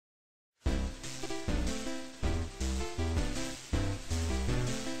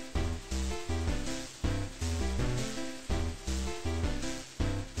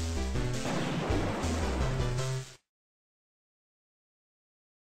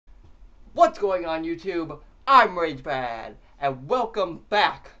What's going on, YouTube? I'm RageBad, and welcome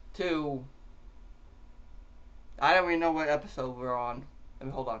back to... I don't even know what episode we're on. Let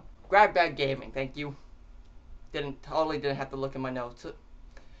me hold on. RageBad Gaming, thank you. Totally didn't have to look in my notes.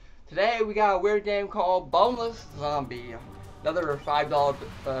 Today we got a weird game called Boneless Zombie. Another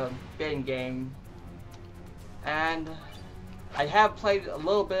 $5 bidding game. And I have played a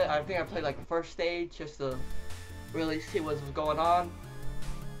little bit. I think I played like the first stage just to really see what was going on.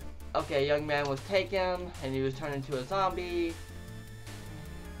 Okay, a young man was taken, and he was turned into a zombie.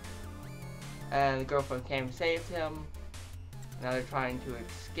 And the girlfriend came and saved him. Now they're trying to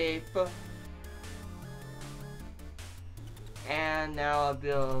escape. And now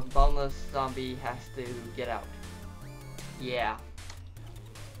the boneless zombie has to get out. Yeah.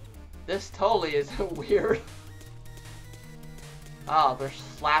 This totally is weird. Oh, there's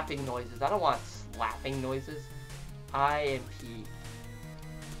slapping noises. I don't want slapping noises. IMP.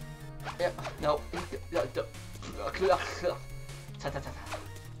 Yeah, no.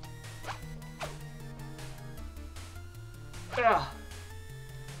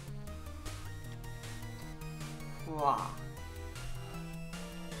 Wow.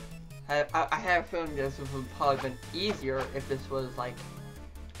 I have a feeling this would have probably been easier if this was like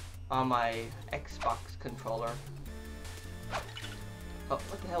on my Xbox controller. Oh,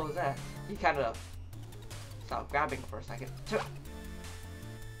 what the hell was that? He kind of stopped grabbing for a second.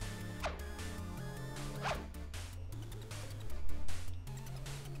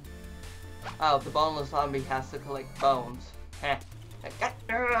 Oh, the boneless zombie has to collect bones. Heh.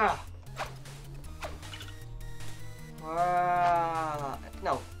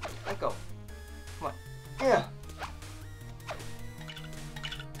 No, let go. Come on. Yeah.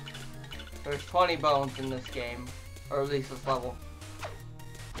 There's 20 bones in this game, or at least this level.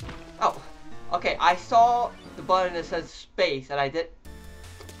 Oh, okay. I saw the button that says space, and I did.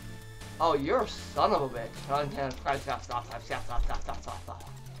 Oh, you're a son of a bitch.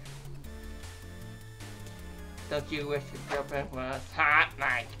 Don't you wish your girlfriend was hot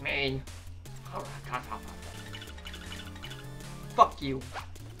like me? Fuck you.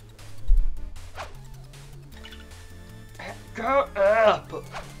 Go up!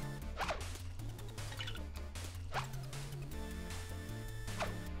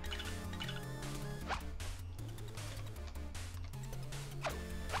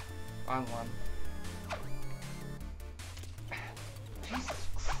 Wrong one. Jesus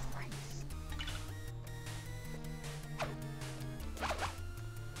Christ.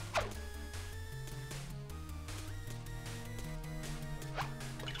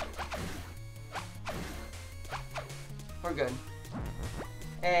 We're good.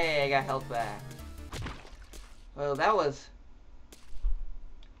 Hey, I got health back. Well, that was...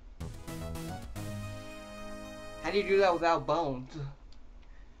 How do you do that without bones?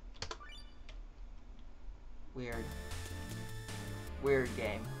 Weird. Weird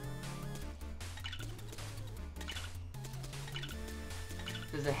game.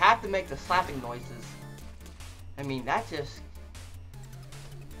 Does it have to make the slapping noises? I mean, that just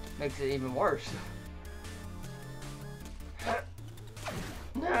makes it even worse.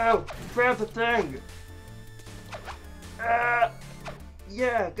 No! Grab the thing!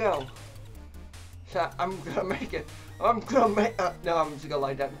 Yeah, go! I'm gonna make it! I'm gonna make no, I'm just gonna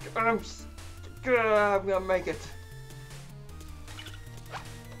lie down. I'm gonna make it!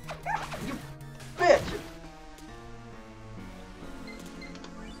 You bitch!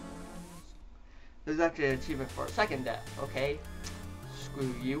 There's actually an achievement for a second death, okay?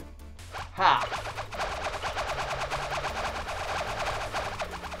 Screw you. Ha!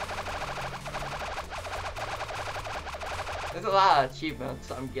 There's a lot of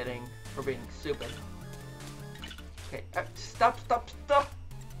achievements I'm getting for being stupid. Okay, stop.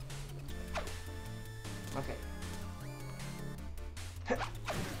 Okay.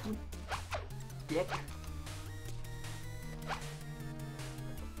 Dick.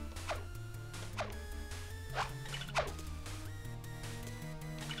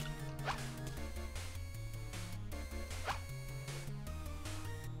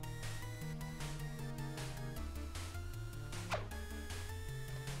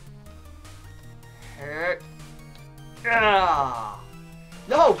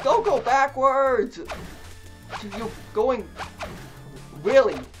 No, don't go backwards! You're going...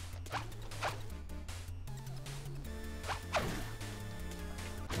 Really? This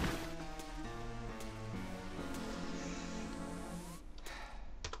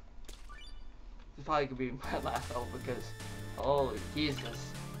is probably gonna be my last level because... Holy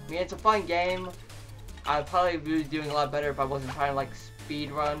Jesus. I mean, it's a fun game. I'd probably be doing a lot better if I wasn't trying to, like,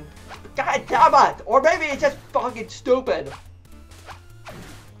 speed run. God damn it! Or maybe it's just fucking stupid.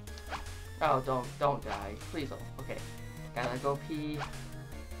 Oh, don't die. Please don't. Okay. Gotta go pee.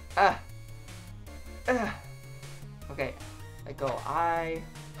 Ah! Ah! Okay. Let go I.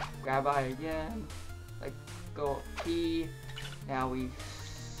 Grab I again. Let go P. Now we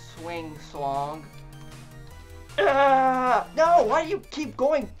swing slong. Ah! No! Why do you keep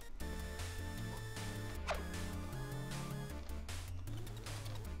going?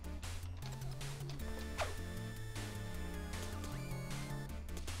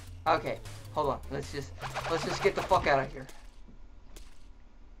 Okay, hold on. Let's just get the fuck out of here.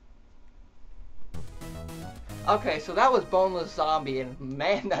 Okay, so that was Boneless Zombie, and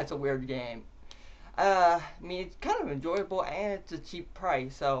man, that's a weird game. I mean, it's kind of enjoyable, and it's a cheap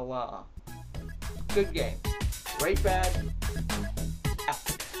price, so, good game. RageBad.